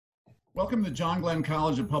Welcome to John Glenn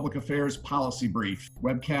College of Public Affairs Policy Brief,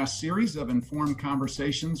 webcast series of informed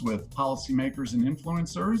conversations with policymakers and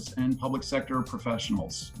influencers and public sector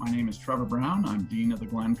professionals. My name is Trevor Brown. I'm Dean of the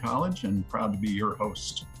Glenn College and proud to be your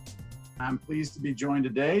host. I'm pleased to be joined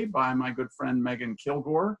today by my good friend Megan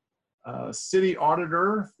Kilgore, City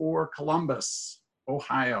Auditor for Columbus,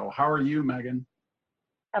 Ohio. How are you, Megan?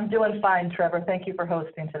 I'm doing fine, Trevor. Thank you for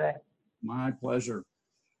hosting today. My pleasure.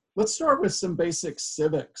 Let's start with some basic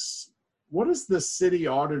civics. What does the city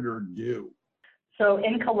auditor do? So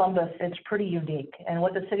in Columbus, it's pretty unique. And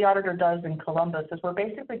what the city auditor does in Columbus is we're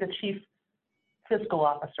basically the chief fiscal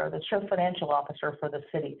officer, the chief financial officer for the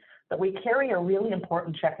city. But we carry a really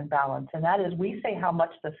important check and balance, and that is we say how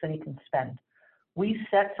much the city can spend. We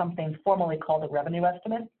set something formally called a revenue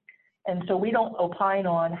estimate. And so we don't opine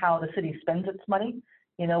on how the city spends its money.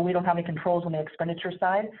 We don't have any controls on the expenditure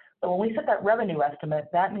side. But when we set that revenue estimate,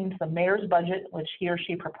 that means the mayor's budget, which he or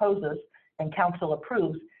she proposes and council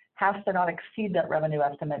approves, has to not exceed that revenue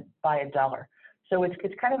estimate by $1. So it's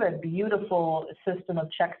kind of a beautiful system of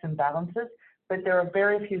checks and balances, but there are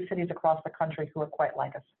very few cities across the country who are quite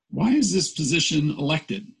like us. Why is this position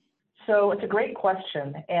elected? So it's a great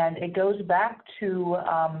question, and it goes back to,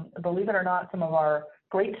 believe it or not, some of our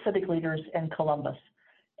great civic leaders in Columbus,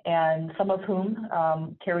 and some of whom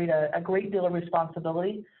carried a great deal of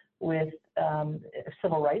responsibility with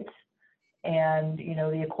civil rights and,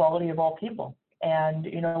 the equality of all people. And,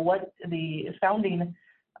 what the founding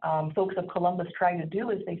folks of Columbus tried to do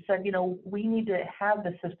is they said, we need to have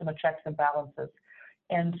the system of checks and balances.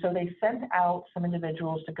 And so they sent out some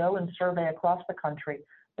individuals to go and survey across the country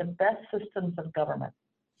the best systems of government.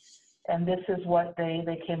 And this is what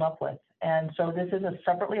they came up with. And so this is a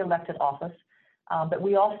separately elected office. But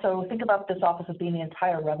we also think about this office as being the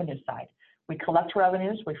entire revenue side. We collect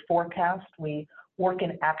revenues, we forecast, we work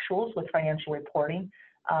in actuals with financial reporting,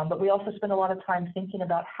 but we also spend a lot of time thinking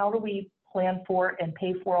about how do we plan for and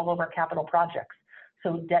pay for all of our capital projects.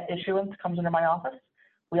 So debt issuance comes under my office.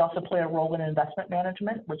 We also play a role in investment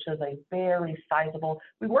management, which is a very sizable,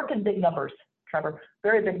 we work in big numbers, Trevor,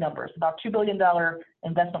 very big numbers, about $2 billion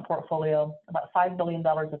investment portfolio, about $5 billion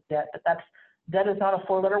of debt, but debt is not a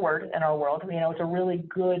four-letter word in our world. It's a really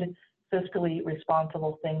good fiscally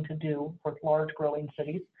responsible thing to do for large growing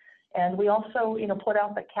cities. And we also, put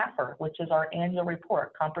out the CAFR, which is our annual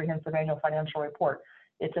report, Comprehensive Annual Financial Report.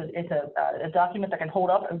 It's a document that can hold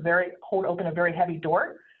open a very heavy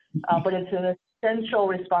door, but it's an essential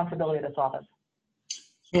responsibility of this office.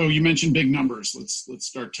 So you mentioned big numbers. Let's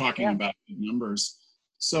start talking about big numbers.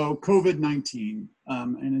 So COVID-19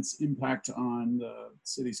 and its impact on the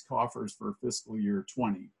city's coffers for fiscal year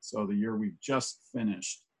 20, so the year we've just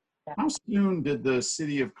finished. How soon did the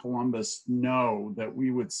city of Columbus know that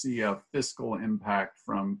we would see a fiscal impact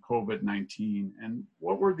from COVID-19? And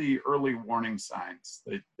what were the early warning signs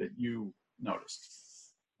that you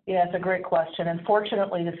noticed? Yeah, it's a great question. And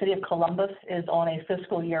fortunately, the city of Columbus is on a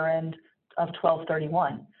fiscal year end of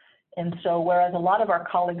 12/31. And so whereas a lot of our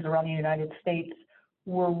colleagues around the United States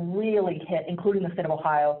were really hit, including the state of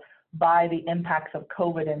Ohio, by the impacts of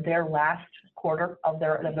COVID in their last quarter of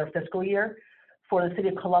their fiscal year, for the city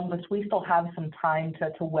of Columbus, we still have some time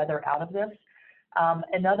to weather out of this.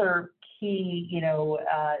 Another key,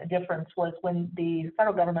 difference was when the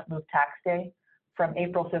federal government moved tax day from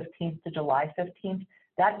April 15th to July 15th.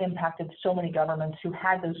 That impacted so many governments who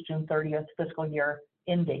had those June 30th fiscal year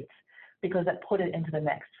end dates because that put it into the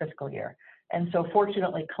next fiscal year. And so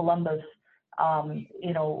fortunately, Columbus,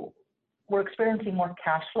 we're experiencing more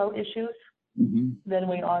cash flow issues than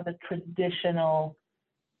we are the traditional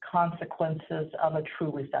consequences of a true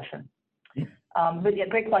recession. But yeah,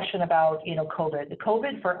 great question about, COVID. The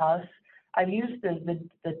COVID for us, I've used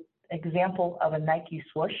the example of a Nike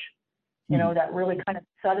swoosh, that really kind of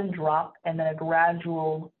sudden drop and then a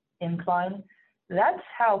gradual incline. That's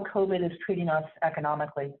how COVID is treating us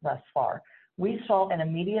economically thus far. We saw an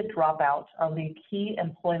immediate dropout of the key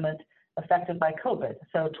employment affected by COVID.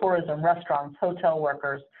 So tourism, restaurants, hotel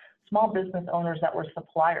workers, small business owners that were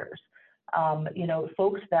suppliers,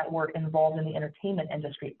 folks that were involved in the entertainment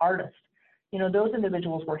industry, artists, those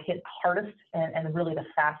individuals were hit hardest and really the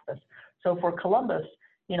fastest. So for Columbus,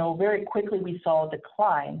 very quickly we saw a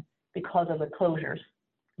decline because of the closures.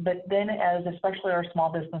 But then as especially our small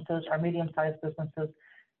businesses, our medium-sized businesses,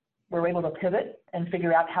 were able to pivot and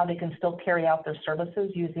figure out how they can still carry out their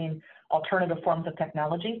services using alternative forms of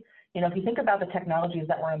technology. If you think about the technologies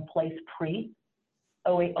that were in place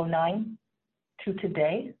pre-08, 09 to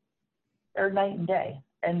today, they're night and day.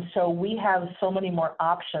 And so we have so many more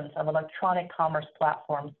options of electronic commerce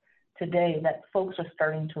platforms today that folks are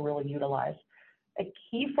starting to really utilize. A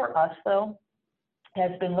key for us, though,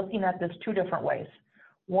 has been looking at this two different ways.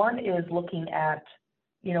 One is looking at,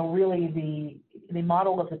 really the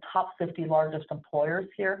model of the top 50 largest employers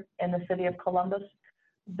here in the city of Columbus.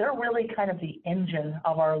 They're really kind of the engine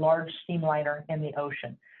of our large steamliner in the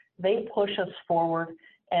ocean. They push us forward.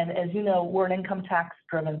 And as you know, we're an income tax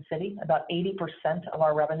driven city. About 80% of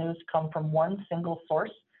our revenues come from one single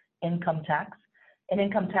source, income tax. And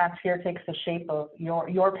income tax here takes the shape of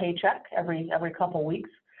your paycheck every couple weeks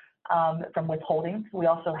from withholdings. We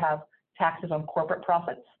also have taxes on corporate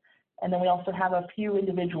profits. And then we also have a few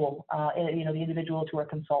individual, the individuals who are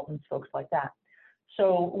consultants, folks like that.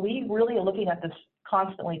 So we really are looking at this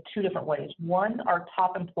constantly two different ways. One, our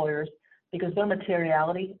top employers, because their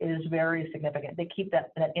materiality is very significant. They keep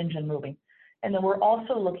that engine moving. And then we're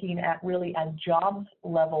also looking at really a jobs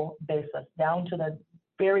level basis, down to the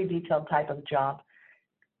very detailed type of job,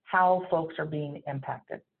 how folks are being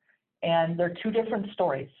impacted. And they're two different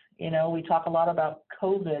stories. We talk a lot about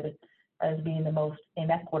COVID as being the most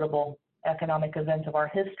inequitable economic event of our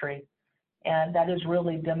history. And that is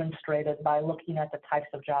really demonstrated by looking at the types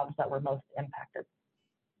of jobs that were most impacted.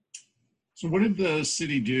 So what did the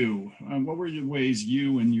city do? What were the ways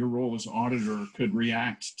you and your role as auditor could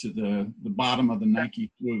react to the bottom of the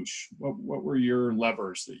Nike swoosh? What were your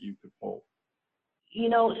levers that you could pull?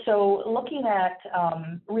 So looking at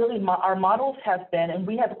really our models have been, and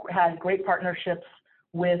we have had great partnerships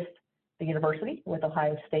with the university, with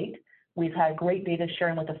Ohio State. We've had great data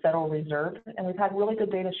sharing with the Federal Reserve, and we've had really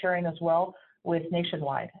good data sharing as well with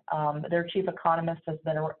Nationwide. Their chief economist has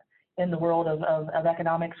been in the world of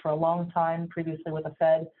economics for a long time, previously with the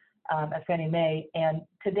Fed at Fannie Mae. And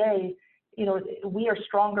today, we are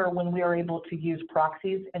stronger when we are able to use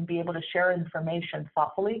proxies and be able to share information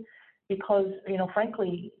thoughtfully, because,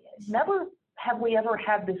 frankly, never have we ever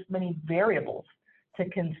had this many variables to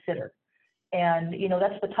consider. And,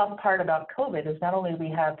 that's the tough part about COVID is not only we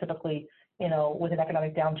have typically, with an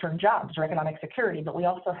economic downturn, jobs or economic security, but we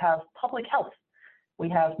also have public health. We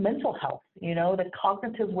have mental health, the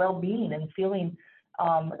cognitive well-being and feeling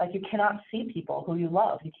like you cannot see people who you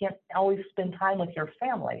love. You can't always spend time with your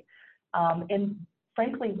family. And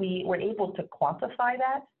frankly, we were able to quantify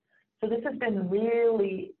that. So this has been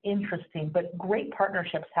really interesting, but great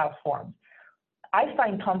partnerships have formed. I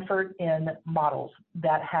find comfort in models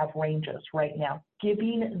that have ranges right now,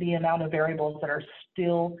 given the amount of variables that are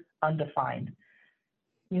still undefined.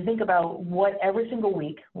 You think about what every single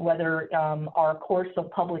week, whether our course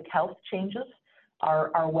of public health changes,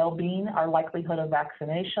 our well-being, our likelihood of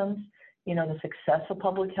vaccinations, the success of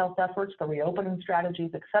public health efforts, the reopening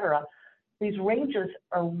strategies, et cetera. These ranges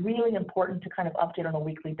are really important to kind of update on a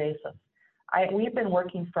weekly basis. We've been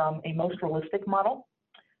working from a most realistic model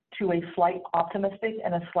to a slight optimistic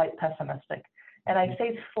and a slight pessimistic. And I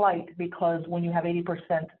say slight because when you have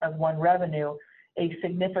 80% of one revenue, a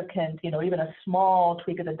significant, even a small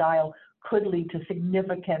tweak of the dial could lead to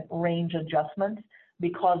significant range adjustments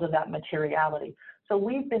because of that materiality. So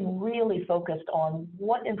we've been really focused on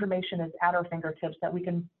what information is at our fingertips that we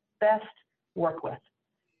can best work with,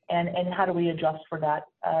 and how do we adjust for that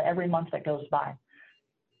every month that goes by.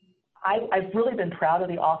 I've really been proud of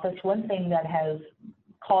the office. One thing that has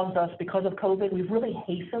caused us, because of COVID, we've really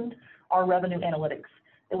hastened our revenue analytics.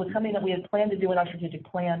 It was something that we had planned to do in our strategic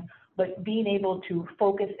plan, but being able to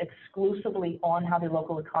focus exclusively on how the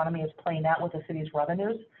local economy is playing out with the city's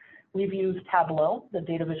revenues. We've used Tableau, the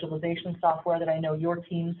data visualization software that I know your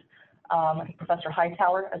teams, I think Professor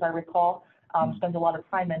Hightower, as I recall, spends a lot of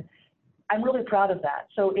time in. I'm really proud of that.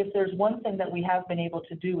 So if there's one thing that we have been able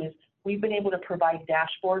to do is we've been able to provide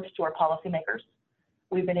dashboards to our policymakers.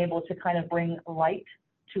 We've been able to kind of bring light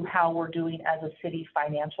to how we're doing as a city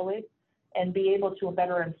financially, and be able to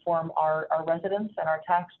better inform our residents and our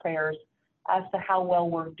taxpayers as to how well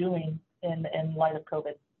we're doing in light of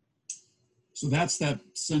COVID. So that's that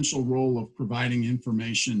essential role of providing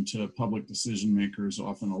information to public decision makers,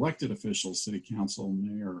 often elected officials, city council,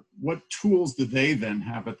 mayor. What tools do they then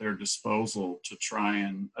have at their disposal to try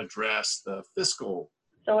and address the fiscal?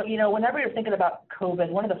 So, whenever you're thinking about COVID,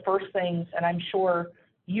 one of the first things, and I'm sure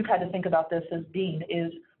you've had to think about this as Dean,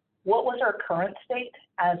 is what was our current state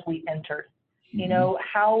as we entered? Mm-hmm.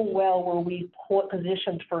 How well were we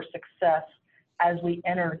positioned for success as we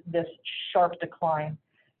entered this sharp decline?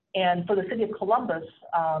 And for the city of Columbus,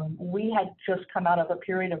 we had just come out of a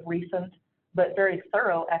period of recent but very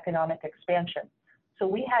thorough economic expansion. So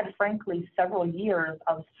we had, frankly, several years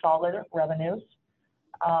of solid revenues.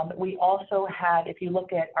 We also had, if you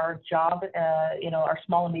look at our job, our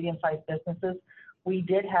small and medium-sized businesses, we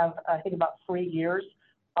did have, I think, about 3 years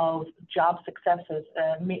of job successes,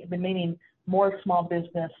 meaning more small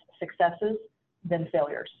business successes than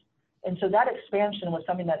failures. And so that expansion was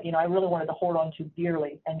something that, I really wanted to hold on to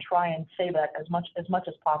dearly and try and save that as much as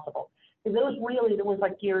possible. Because there was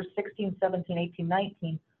like years 16, 17, 18,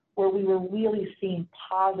 19, where we were really seeing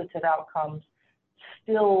positive outcomes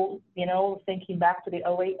still, thinking back to the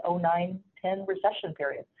 08, 09, 10 recession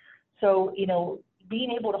period. So,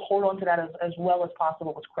 being able to hold on to that as well as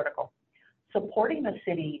possible was critical. Supporting the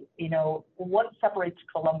city, what separates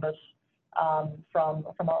Columbus from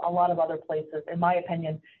a lot of other places, in my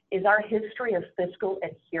opinion, is our history of fiscal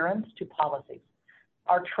adherence to policies.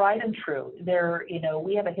 Our tried and true.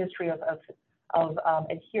 We have a history of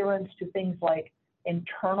adherence to things like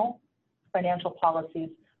internal financial policies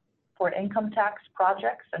for income tax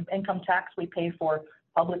projects. And income tax, we pay for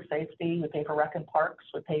public safety, we pay for rec and parks,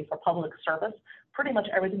 we pay for public service, pretty much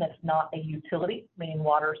everything that's not a utility, meaning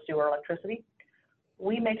water, sewer, electricity.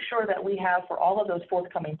 We make sure that we have, for all of those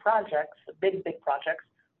forthcoming projects, big projects,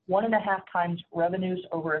 1.5 times revenues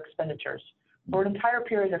over expenditures for an entire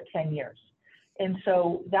period of 10 years. And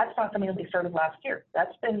so that's not something that we started last year.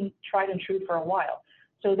 That's been tried and true for a while.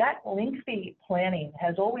 So that lengthy planning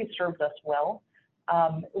has always served us well.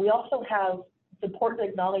 We also have, it's important to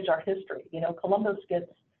acknowledge our history. Columbus gets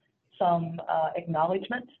some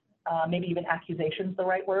acknowledgement, maybe even accusation's the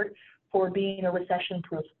right word, for being a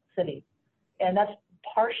recession-proof city. And that's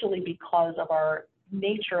partially because of our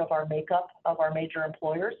nature of our makeup of our major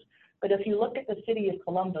employers. But if you look at the city of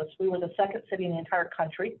Columbus, we were the second city in the entire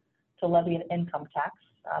country to levy an income tax.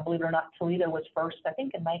 Believe it or not, Toledo was first, I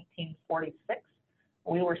think, in 1946.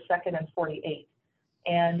 We were second in 48.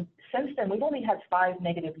 And since then, we've only had 5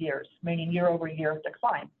 negative years, meaning year-over-year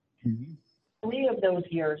decline. Mm-hmm. 3 of those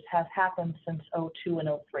years have happened since 02 and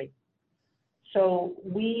 03. So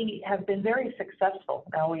we have been very successful.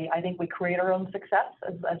 Now, I think we create our own success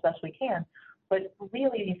as best we can. But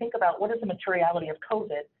really, if you think about what is the materiality of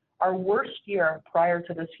COVID, our worst year prior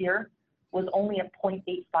to this year was only a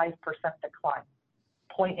 0.85% decline,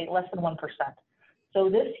 less than 1%. So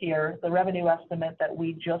this year, the revenue estimate that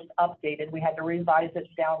we just updated, we had to revise it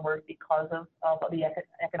downward because of the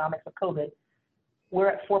economics of COVID. We're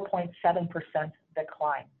at 4.7%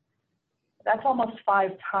 decline. That's almost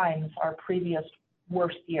 5 times our previous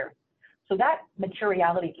worst year. So that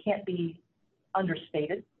materiality can't be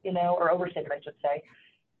understated, or overstated, I should say.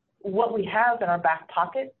 What we have in our back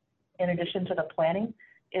pocket, in addition to the planning,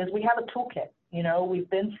 is we have a toolkit. We've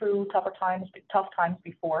been through tough times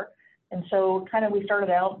before. And so we started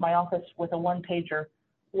out my office with a 1-pager.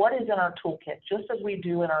 What is in our toolkit, just as we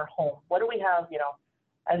do in our home? What do we have,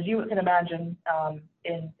 as you can imagine,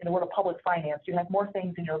 in the world of public finance, you have more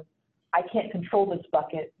things in your I can't control this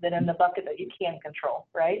bucket than in the bucket that you can control,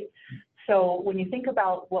 right? So when you think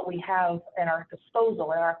about what we have at our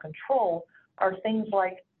disposal, at our control, are things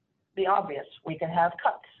like the obvious. We can have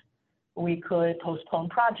cuts. We could postpone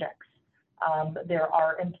projects. There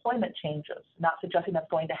are employment changes, not suggesting that's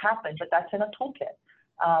going to happen, but that's in a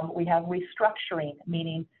toolkit. We have restructuring,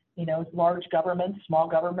 meaning, large governments, small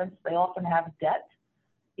governments, they often have debt.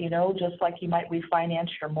 Just like you might refinance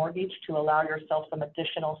your mortgage to allow yourself some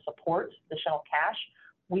additional support, additional cash,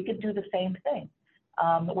 we could do the same thing.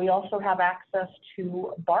 We also have access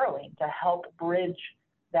to borrowing to help bridge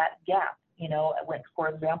that gap. For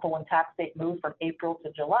example, when tax date moved from April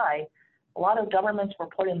to July, a lot of governments were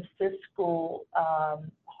put in fiscal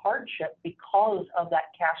hardship because of that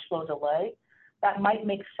cash flow delay. That might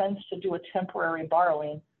make sense to do a temporary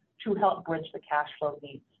borrowing to help bridge the cash flow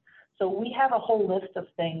needs. So we have a whole list of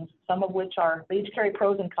things, some of which they each carry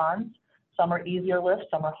pros and cons. Some are easier lifts,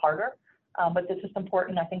 some are harder. But this is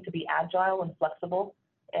important, I think, to be agile and flexible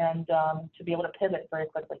and to be able to pivot very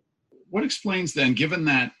quickly. What explains then, given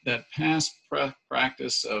that past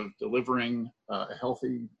practice of delivering a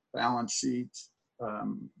healthy balance sheet,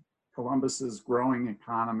 Columbus's growing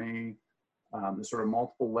economy, the sort of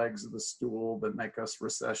multiple legs of the stool that make us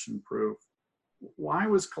recession-proof, why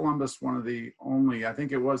was Columbus one of the only, I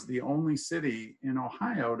think it was the only city in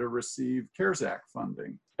Ohio to receive CARES Act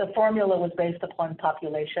funding? The formula was based upon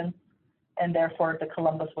population, and therefore the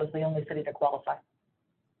Columbus was the only city to qualify.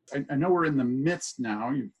 I know we're in the midst now,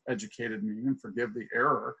 you've educated me, and forgive the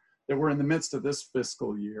error, that we're in the midst of this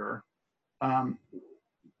fiscal year.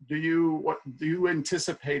 Do you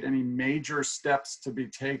anticipate any major steps to be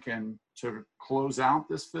taken to close out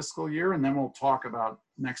this fiscal year? And then we'll talk about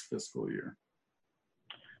next fiscal year.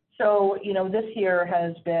 So, this year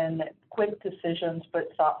has been quick decisions, but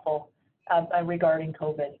thoughtful regarding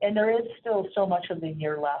COVID. And there is still so much of the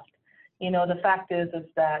year left. The fact is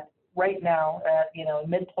that right now, at,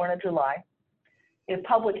 midpoint of July, if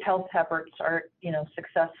public health efforts are,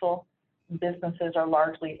 successful, businesses are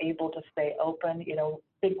largely able to stay open.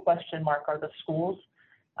 Big question mark are the schools.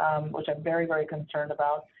 which I'm very, very concerned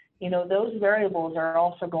about, those variables are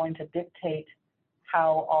also going to dictate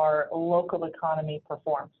how our local economy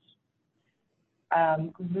performs.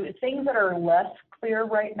 Things that are less clear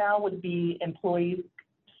right now would be employee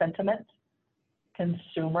sentiment,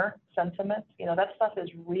 consumer sentiment. That stuff is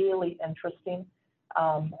really interesting,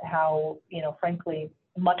 how, frankly,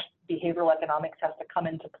 much behavioral economics has to come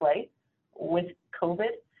into play with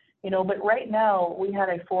COVID. But right now we had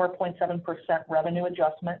a 4.7% revenue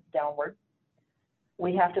adjustment downward.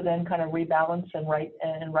 We have to then kind of rebalance and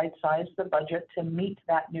right size the budget to meet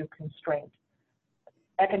that new constraint.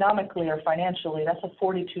 Economically or financially, that's a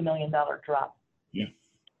 $42 million drop. Yeah.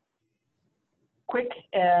 Quick,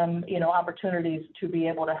 opportunities to be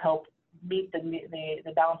able to help meet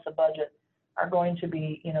the balance of budget are going to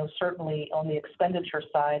be, certainly on the expenditure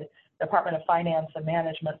side. Department of Finance and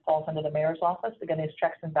Management falls under the mayor's office. Again, these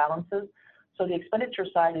checks and balances. So the expenditure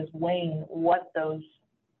side is weighing what those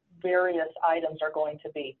various items are going to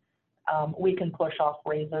be. We can push off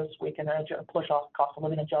raises. We can push off cost of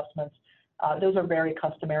living adjustments. Those are very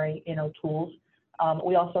customary, tools.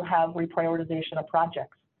 We also have reprioritization of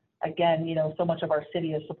projects. Again, so much of our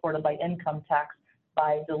city is supported by income tax,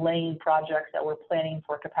 by delaying projects that we're planning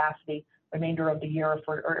for capacity remainder of the year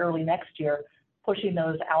or early next year, pushing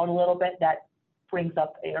those out a little bit, that frees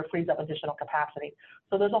up additional capacity.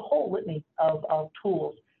 So there's a whole litany of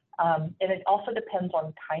tools. And it also depends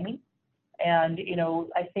on timing. And,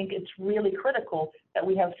 I think it's really critical that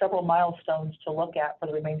we have several milestones to look at for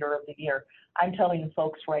the remainder of the year. I'm telling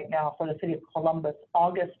folks right now, for the city of Columbus,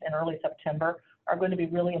 August and early September are going to be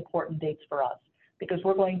really important dates for us, because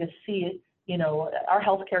we're going to see, our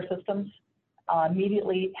healthcare systems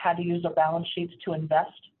immediately had to use their balance sheets to invest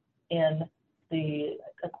in the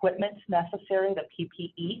equipment necessary, the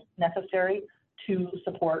PPE necessary to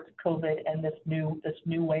support COVID and this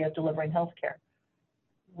new way of delivering healthcare.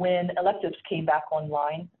 When electives came back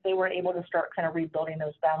online, they were able to start kind of rebuilding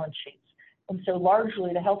those balance sheets. And so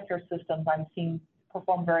largely the healthcare systems I'm seeing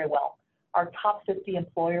perform very well. Our top 50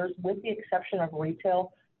 employers, with the exception of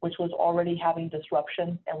retail, which was already having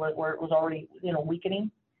disruption and where it was already, weakening,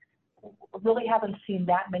 really haven't seen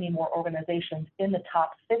that many more organizations in the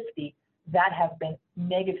top 50 that have been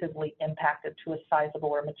negatively impacted to a sizable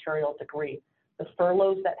or material degree. The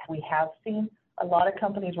furloughs that we have seen, a lot of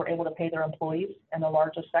companies were able to pay their employees in the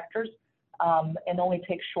largest sectors and only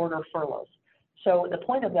take shorter furloughs. So the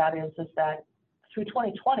point of that is that through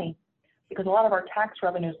 2020, because a lot of our tax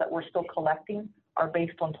revenues that we're still collecting are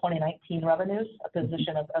based on 2019 revenues, a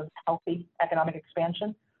position of healthy economic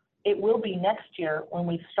expansion, it will be next year when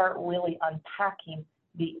we start really unpacking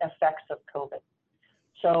the effects of COVID.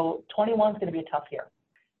 So 21 is going to be a tough year.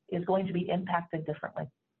 It's going to be impacted differently.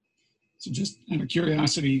 So just out of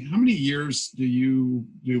curiosity, how many years do you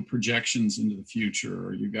do projections into the future?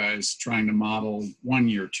 Are you guys trying to model 1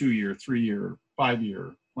 year, 2 year, 3 year, 5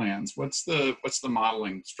 year plans? What's the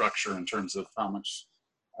modeling structure in terms of how much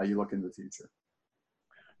you look into the future?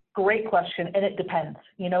 Great question, and it depends.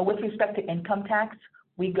 With respect to income tax,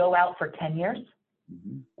 we go out for 10 years.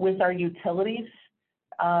 Mm-hmm. With our utilities,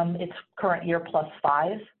 it's current year plus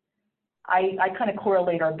 5. I kind of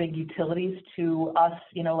correlate our big utilities to us,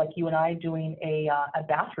 like you and I doing a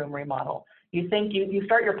bathroom remodel. You think you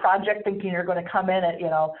start your project thinking you're going to come in at,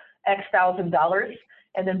 X $1,000,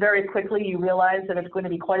 and then very quickly you realize that it's going to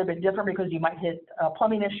be quite a bit different because you might hit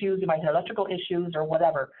plumbing issues, you might hit electrical issues or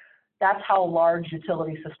whatever. That's how large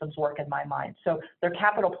utility systems work in my mind. So their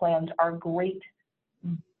capital plans are great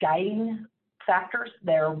guiding factors.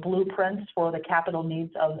 They're blueprints for the capital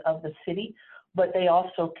needs of the city, but they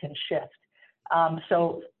also can shift.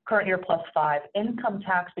 So current year plus 5. Income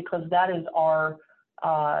tax, because that is our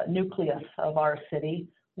nucleus of our city,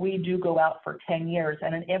 we do go out for 10 years.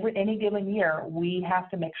 And in any given year, we have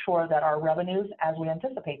to make sure that our revenues, as we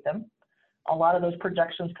anticipate them, a lot of those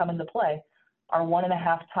projections come into play, are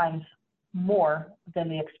 1.5 times more than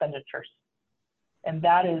the expenditures. And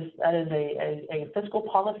that is a fiscal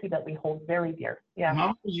policy that we hold very dear. Yeah. How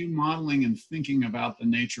are you modeling and thinking about the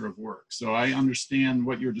nature of work? So I understand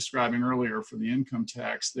what you're describing earlier for the income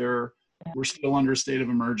tax. We're still under a state of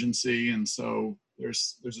emergency, and so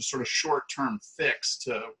there's a sort of short-term fix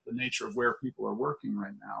to the nature of where people are working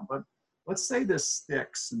right now. But let's say this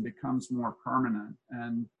sticks and becomes more permanent,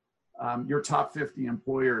 and your top 50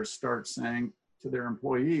 employers start saying to their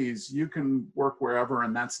employees, you can work wherever,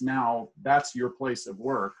 and that's your place of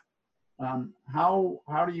work.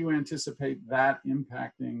 How do you anticipate that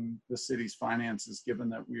impacting the city's finances, given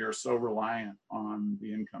that we are so reliant on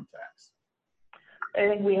the income tax? I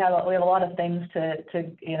think we have a lot of things to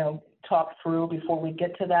talk through before we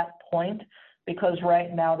get to that point. because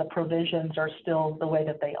right now the provisions are still the way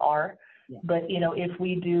that they are. Yeah. But, if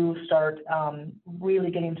we do start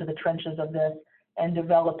really getting to the trenches of this and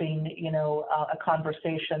developing, a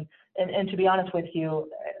conversation, and to be honest with you,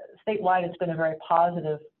 statewide, it's been a very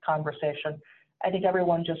positive conversation. I think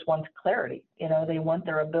everyone just wants clarity. They want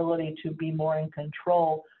their ability to be more in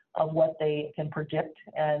control of what they can predict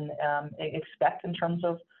and expect in terms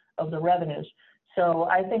of the revenues. So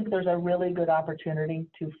I think there's a really good opportunity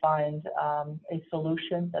to find a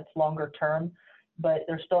solution that's longer term, but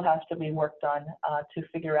there still has to be work done to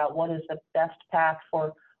figure out what is the best path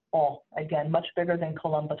for all. Again, much bigger than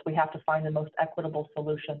Columbus. We have to find the most equitable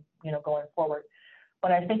solution, going forward.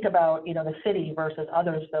 When I think about, the city versus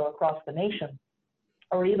others, though, across the nation,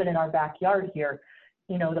 or even in our backyard here,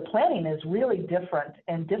 the planning is really different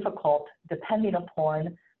and difficult depending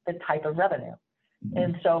upon the type of revenue. Mm-hmm.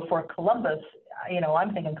 And so for Columbus,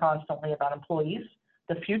 I'm thinking constantly about employees,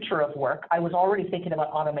 the future of work. I was already thinking about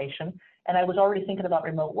automation, and I was already thinking about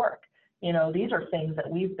remote work. These are things that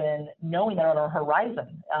we've been knowing that are on our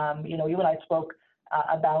horizon. You and I spoke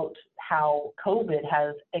about how COVID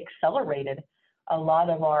has accelerated a lot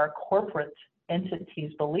of our corporate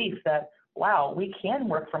entities' belief that, wow, we can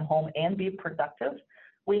work from home and be productive.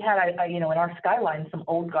 We had, in our skyline, some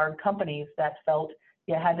old guard companies that felt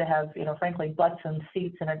you had to have, frankly, butts and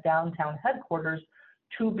seats in a downtown headquarters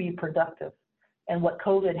to be productive. And what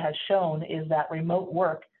COVID has shown is that remote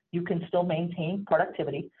work, you can still maintain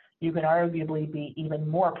productivity. You can arguably be even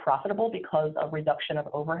more profitable because of reduction of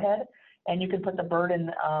overhead. And you can put the burden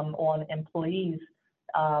on employees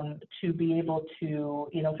to be able to,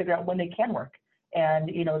 figure out when they can work. And,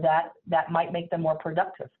 that might make them more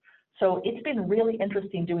productive. So it's been really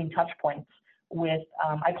interesting doing touch points with,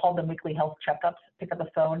 I call them weekly health checkups, pick up the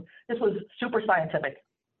phone. This was super scientific.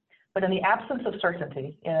 But in the absence of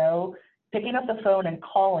certainty, picking up the phone and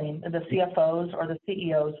calling the CFOs or the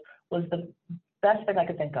CEOs was the best thing I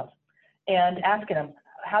could think of. And asking them,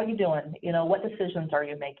 how you doing? What decisions are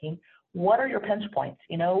you making? What are your pinch points?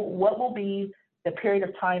 What will be the period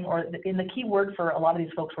of time, or in the key word for a lot of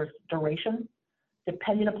these folks was duration,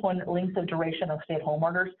 depending upon length of duration of stay-at-home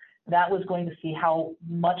orders. That was going to see how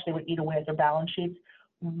much they would eat away at their balance sheets.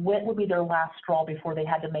 What would be their last straw before they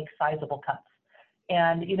had to make sizable cuts?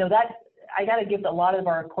 And, that I got to give a lot of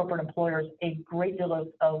our corporate employers a great deal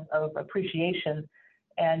of appreciation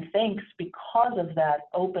and thanks, because of that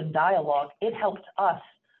open dialogue. It helped us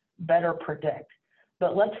better predict.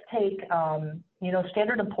 But let's take,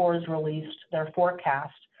 Standard & Poor's released their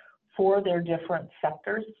forecast for their different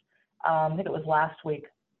sectors. I think it was last week.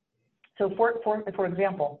 So for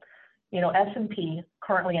example, S&P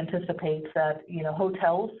currently anticipates that,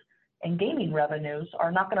 hotels and gaming revenues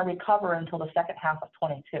are not going to recover until the second half of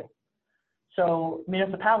 22. So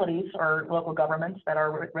municipalities or local governments that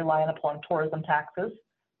are relying upon tourism taxes,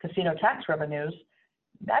 casino tax revenues,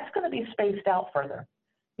 that's going to be spaced out further.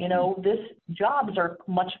 Jobs are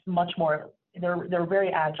much more, they're very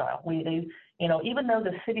agile. Even though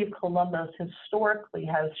the city of Columbus historically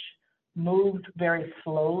has moved very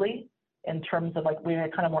slowly in terms of we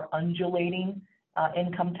had kind of more undulating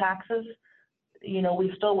income taxes,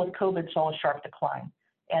 we still with COVID saw a sharp decline.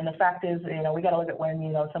 And the fact is, we got to look at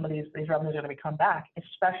when, some of these revenues are going to come back,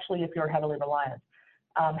 especially if you're heavily reliant.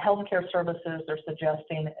 Healthcare services, they're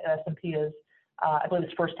suggesting S&P is, I believe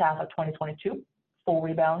it's first half of 2022, full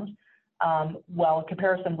rebound. While in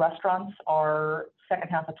comparison, restaurants are second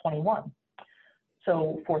half of 21.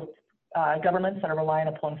 So for governments that are relying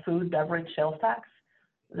upon food, beverage, sales tax,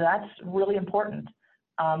 that's really important.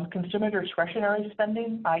 Consumer discretionary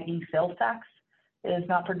spending, i.e. sales tax, is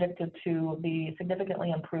not predicted to be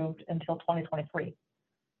significantly improved until 2023.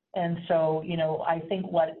 And so, I think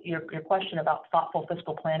what your question about thoughtful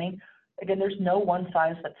fiscal planning, again, there's no one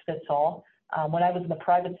size that fits all. When I was in the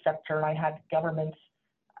private sector and I had governments,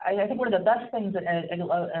 I think one of the best things that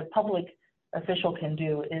a public official can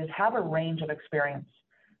do is have a range of experience,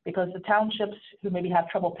 because the townships who maybe have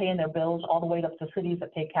trouble paying their bills all the way up to cities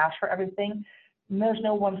that pay cash for everything, there's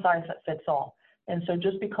no one size that fits all. And so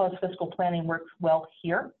just because fiscal planning works well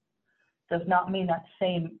here does not mean that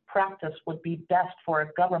same practice would be best for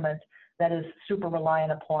a government that is super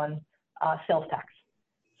reliant upon sales tax.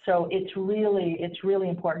 So it's really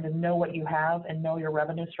important to know what you have and know your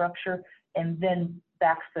revenue structure, and then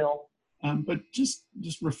backfill. But just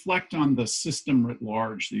reflect on the system writ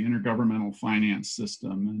large, the intergovernmental finance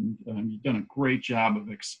system, and you've done a great job of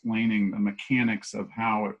explaining the mechanics of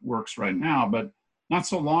how it works right now. But not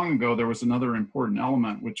so long ago, there was another important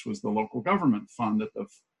element, which was the local government fund at the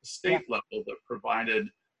state level that provided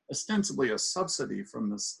ostensibly a subsidy from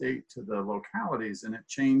the state to the localities, and it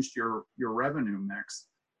changed your revenue mix.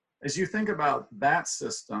 As you think about that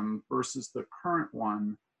system versus the current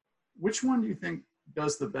one, which one do you think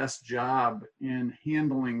does the best job in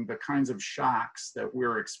handling the kinds of shocks that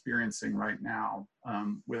we're experiencing right now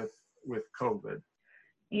with COVID?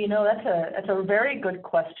 You know, that's a very good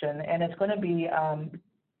question, and it's going to be,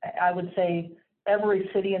 I would say, every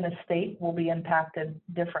city in the state will be impacted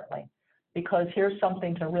differently, because here's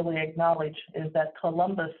something to really acknowledge is that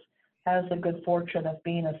Columbus has the good fortune of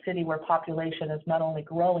being a city where population is not only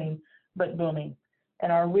growing but booming,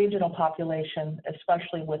 and our regional population,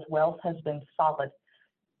 especially with wealth, has been solid.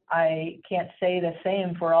 I can't say the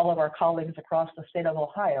same for all of our colleagues across the state of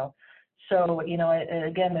Ohio. So, you know,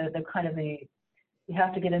 again, you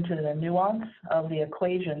have to get into the nuance of the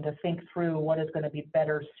equation to think through what is going to be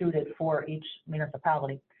better suited for each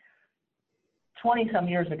municipality. 20-some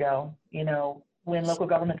years ago, you know, when local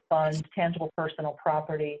government funds, tangible personal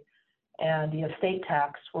property, and the estate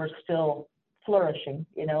tax were still flourishing,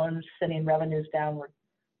 you know, and sending revenues downward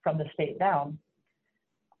from the state down,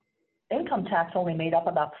 income tax only made up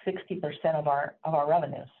about 60% of our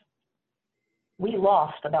revenues. We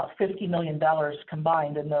lost about $50 million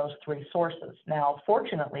combined in those three sources. Now,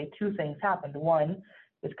 fortunately, two things happened. One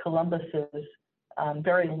is Columbus's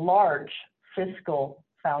very large fiscal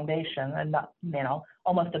foundation, and not, you know,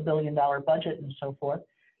 almost $1 billion budget and so forth.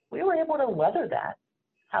 We were able to weather that.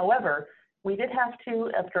 However, we did have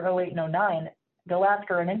to, after 2008 and 2009, go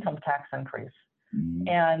after an income tax increase. Mm-hmm.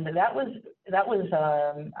 And that was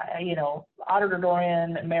you know, Auditor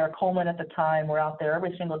Dorian, Mayor Coleman at the time were out there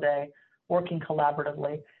every single day working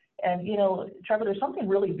collaboratively. And, you know, Trevor, there's something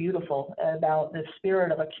really beautiful about the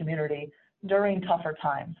spirit of a community during tougher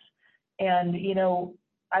times. And, you know,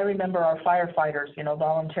 I remember our firefighters, you know,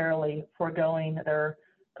 voluntarily foregoing their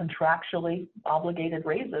contractually obligated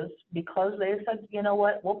raises because they said, you know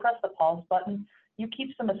what, we'll press the pause button. You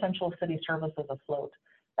keep some essential city services afloat.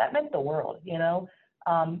 That meant the world, you know.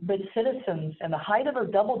 But citizens in the height of a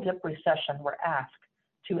double dip recession were asked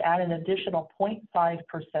to add an additional 0.5%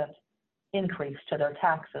 increase to their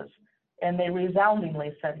taxes. And they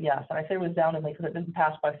resoundingly said yes. And I say resoundingly because it didn't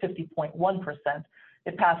pass by 50.1%.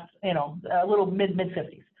 It passed, you know, a little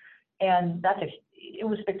mid-50s. And it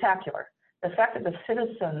was spectacular. The fact that the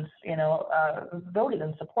citizens, you know, voted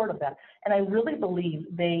in support of that. And I really believe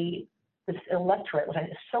this electorate, which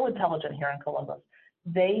is so intelligent here in Columbus,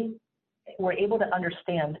 they were able to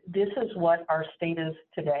understand this is what our state is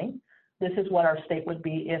today. This is what our state would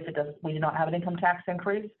be if we did not have an income tax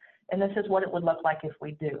increase. And this is what it would look like if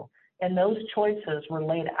we do. And those choices were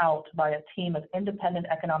laid out by a team of independent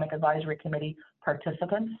economic advisory committee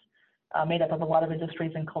participants made up of a lot of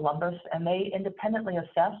industries in Columbus. And they independently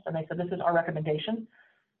assessed, and they said, this is our recommendation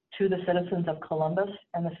to the citizens of Columbus.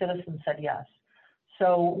 And the citizens said yes.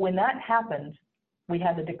 So when that happened, we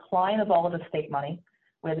had the decline of all of the state money,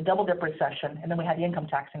 we had the double dip recession, and then we had the income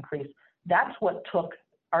tax increase. That's what took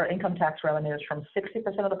our income tax revenues from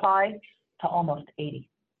 60% of the pie to almost 80%.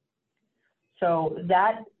 So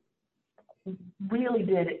that really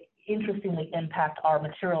did interestingly impact our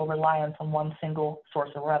material reliance on one single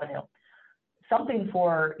source of revenue. Something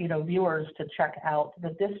for, you know, viewers to check out,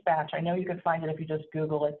 the Dispatch. I know you can find it if you just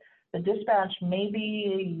Google it. The Dispatch,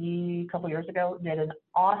 maybe a couple years ago, did an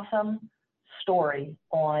awesome story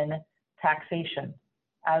on taxation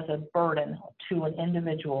as a burden to an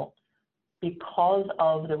individual because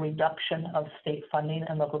of the reduction of state funding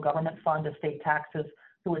and local government fund to state taxes,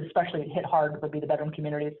 who would especially hit hard would be the bedroom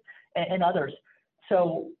communities and others.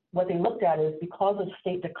 So what they looked at is because of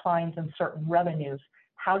state declines in certain revenues,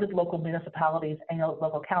 how did local municipalities and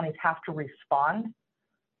local counties have to respond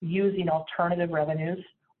using alternative revenues,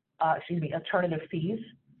 alternative fees,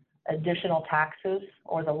 additional taxes,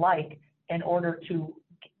 or the like, in order to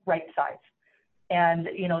right size. And,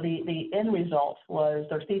 you know, the end result was,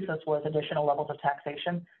 their thesis was additional levels of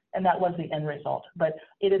taxation, and that was the end result. But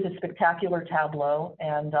it is a spectacular tableau,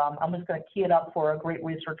 and I'm just going to key it up for a great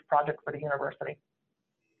research project for the university.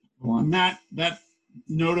 Well, on that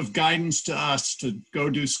note of guidance to us to go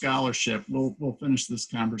do scholarship, we'll finish this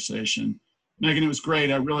conversation. Megan, it was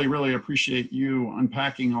great. I really, really appreciate you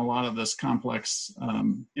unpacking a lot of this complex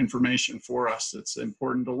information for us. It's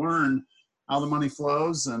important to learn how the money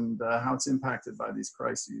flows and how it's impacted by these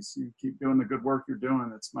crises. You keep doing the good work you're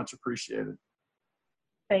doing. It's much appreciated.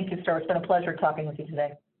 Thank you, sir. It's been a pleasure talking with you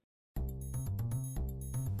today.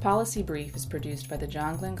 Policy Brief is produced by the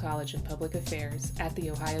John Glenn College of Public Affairs at The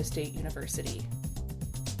Ohio State University.